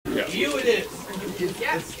You it is.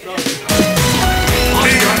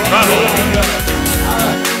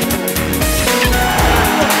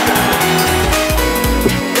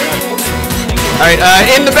 Alright,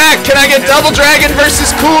 in the back, can I get Double Dragon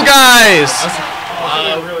versus Cool Guys?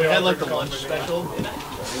 We had like the lunch special.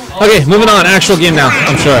 Okay, moving on. Actual game now,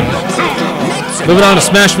 I'm sure. Moving on to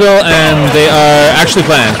Smashville, and they are actually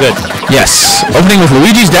playing. Good. Yes. Opening with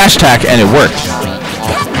Luigi's dash attack, and it worked.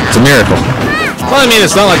 It's a miracle. Well, I mean,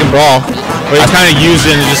 it's not like in Brawl, where you kind of use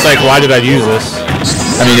it and just like, why did I use this?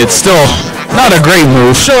 I mean, it's still not a great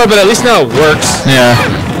move. Sure, but at least now it works. Yeah.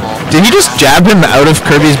 Did he just jab him out of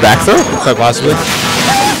Kirby's back throw? Quite possibly.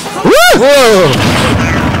 Woo! Whoa!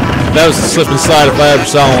 That was a slip and slide if I ever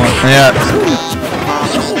saw one. Yeah.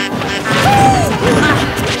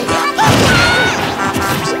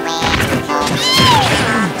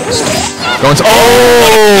 Going to,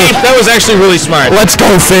 oh! That was actually really smart. Let's go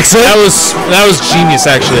fix it. That was genius,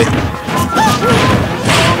 actually.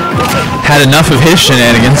 Had enough of his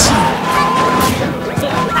shenanigans.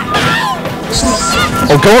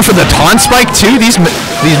 Oh, going for the taunt spike too. These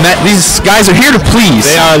guys are here to please.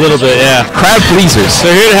 They are a little bit, yeah. Crowd pleasers.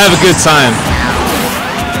 They're here to have a good time.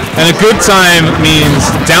 And a good time means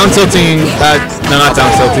down tilting. No, not down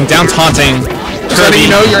tilting. Down taunting. So you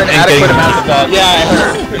know you're an adequate amount of dodge. Yeah, I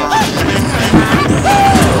heard.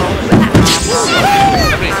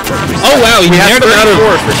 Oh wow, he nared him out of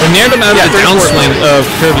the downswing of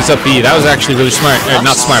Kirby's up B. That was actually really smart.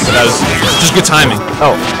 Not smart, but that was just good timing.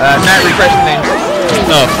 Oh, Matt, refresh the name.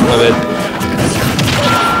 Oh, love it.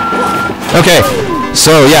 Okay,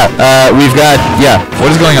 so yeah, we've got,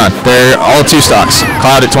 what is going on? They're all 2 stocks.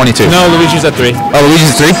 Cloud at 22. No, Luigi's at 3. Oh,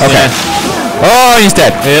 Luigi's at 3? Okay. Yeah. Oh, he's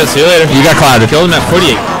dead. Yeah, see you later. You got clouded. Killed him at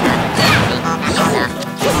 48.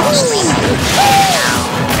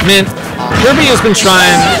 Man, Kirby has been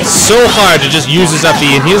trying so hard to just use his up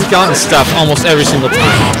B, and he has gotten stuff almost every single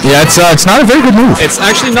time. Yeah, it's not a very good move. It's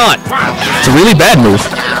actually not. It's a really bad move.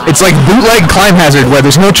 It's like bootleg climb hazard where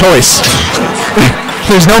there's no choice.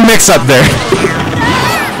 There's no mix up there.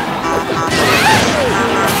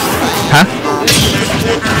 Huh?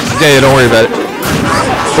 Yeah, don't worry about it.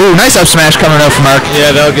 Ooh, nice up smash coming out from Mark. Yeah,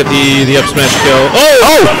 that'll get the up smash kill.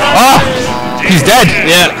 Oh! He's dead.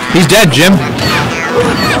 Yeah. He's dead, Jim.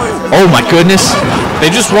 Oh my goodness. They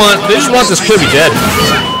just want this Kirby dead.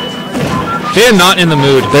 They're not in the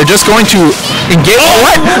mood. They're just going to engage. Oh,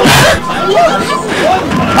 what?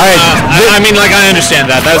 Alright. I mean, like, I understand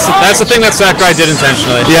that. That's the thing that Sakurai did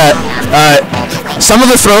intentionally. Yeah. Some of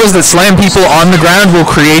the throws that slam people on the ground will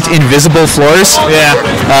create invisible floors. Yeah.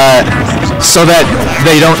 So that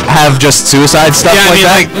they don't have just suicide stuff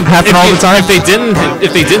happen all the time. If they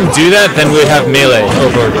didn't do that, then we'd have melee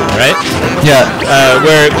over again, right? Yeah.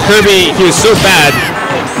 Where Kirby, he was so bad,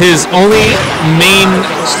 his only main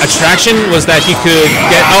attraction was that he could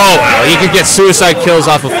get suicide kills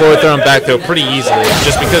off of forward throw and back throw pretty easily,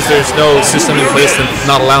 just because there's no system in place to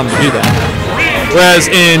not allow him to do that. Whereas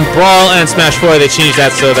in Brawl and Smash 4, they changed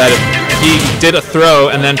that so that if he did a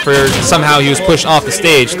throw and then somehow he was pushed off the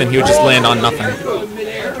stage, then he would just land on nothing.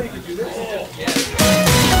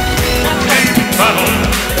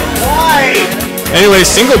 Anyway,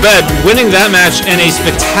 single bed winning that match in a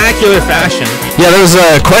spectacular fashion. Yeah, there was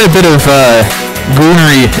quite a bit of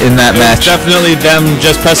goonery in that match. Definitely them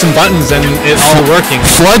just pressing buttons and it all working.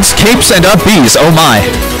 Floods, capes, and up Bs. Oh my.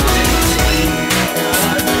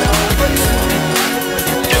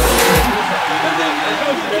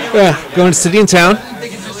 Yeah, going to City and Town.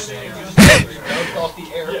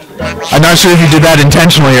 I'm not sure if you did that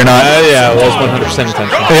intentionally or not. Yeah, it was 100%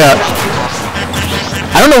 intentional. Yeah.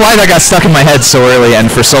 I don't know why that got stuck in my head so early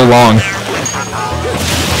and for so long.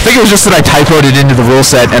 I think it was just that I typoed it into the rule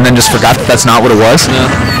set and then just forgot that that's not what it was.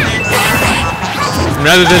 No.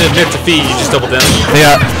 Rather than admit defeat, you just double down.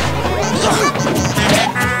 Yeah.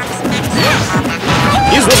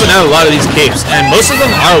 He's whipping out a lot of these capes, and most of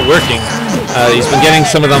them are working. He's been getting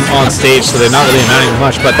some of them on stage, so they're not really amounting to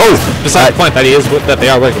much. But besides the point that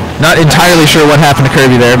they are working. Not entirely sure what happened to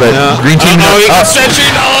Kirby there, but green team. Oh, he got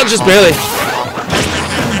censored. Oh, just barely.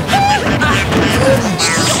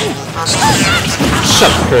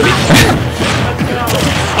 Shut up, Kirby.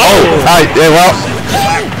 Well,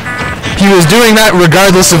 he was doing that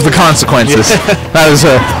regardless of the consequences. That was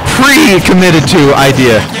a pre-committed to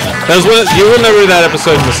idea. That was you remember that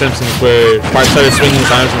episode in The Simpsons where Bart started swinging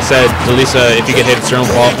his arms and said to Lisa, "If you get hit, it's your own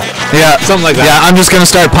fault." Yeah, something like that. Yeah, I'm just gonna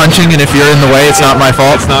start punching, and if you're in the way, it's not my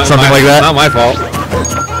fault. It's not something like that. It's not my fault.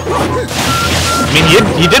 I mean,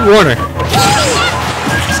 he did warn her.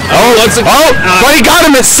 But he got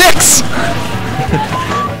him at 6.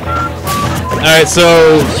 All right,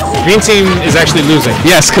 so green team is actually losing.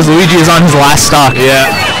 Yes, because Luigi is on his last stock. Yeah.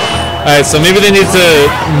 Alright, so maybe they need to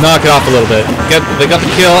knock it off a little bit. They got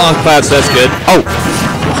the kill on Cloud, so that's good. Oh.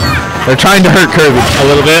 They're trying to hurt Kirby. A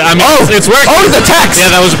little bit. I mean, it's working. Oh, the text! Yeah,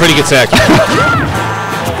 that was a pretty good tech.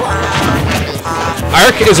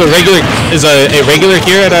 Ark is a regular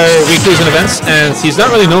here at our weeklies and events, and he's not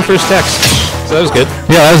really known for his text. So that was good.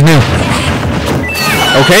 Yeah, that was new.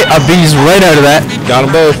 Okay, up B's right out of that. Got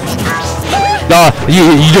them both.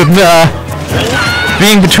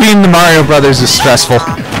 Being between the Mario Brothers is stressful.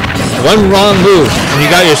 One wrong move, and you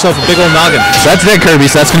got yourself a big old noggin. So that's dead Kirby,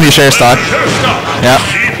 so that's going to be a share stock. Yeah.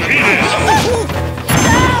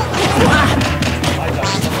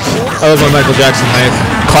 I love my Michael Jackson hype.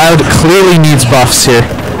 Cloud clearly needs buffs here.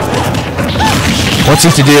 What's he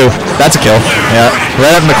to do? That's a kill. Yeah.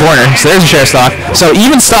 Right up in the corner. So there's a share stock. So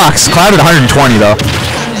even stocks. Cloud at 120 though.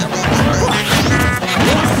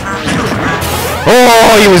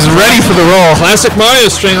 Oh, he was ready for the roll. Classic Mario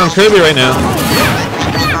string on Kirby right now.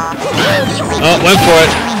 Oh, went for it.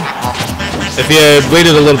 If he had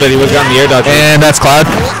waited a little bit, he would have gotten the air dodge. And that's Cloud.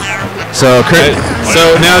 So so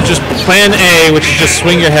now just plan A, which is just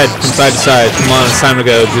swing your head from side to side. Come on, it's time to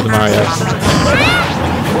go do the Mario.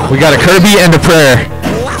 We got a Kirby and a prayer.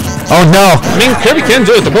 Oh no. I mean, Kirby can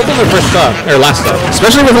do it. They're both on their first stop, or last stop.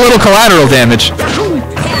 Especially with a little collateral damage.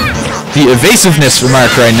 The evasiveness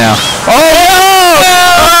remark right now. Oh no!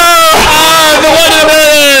 The one in a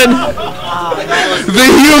million! The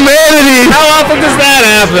humanity! How often does that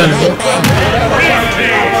happen?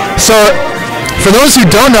 So, for those who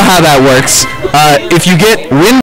don't know how that works, if you get win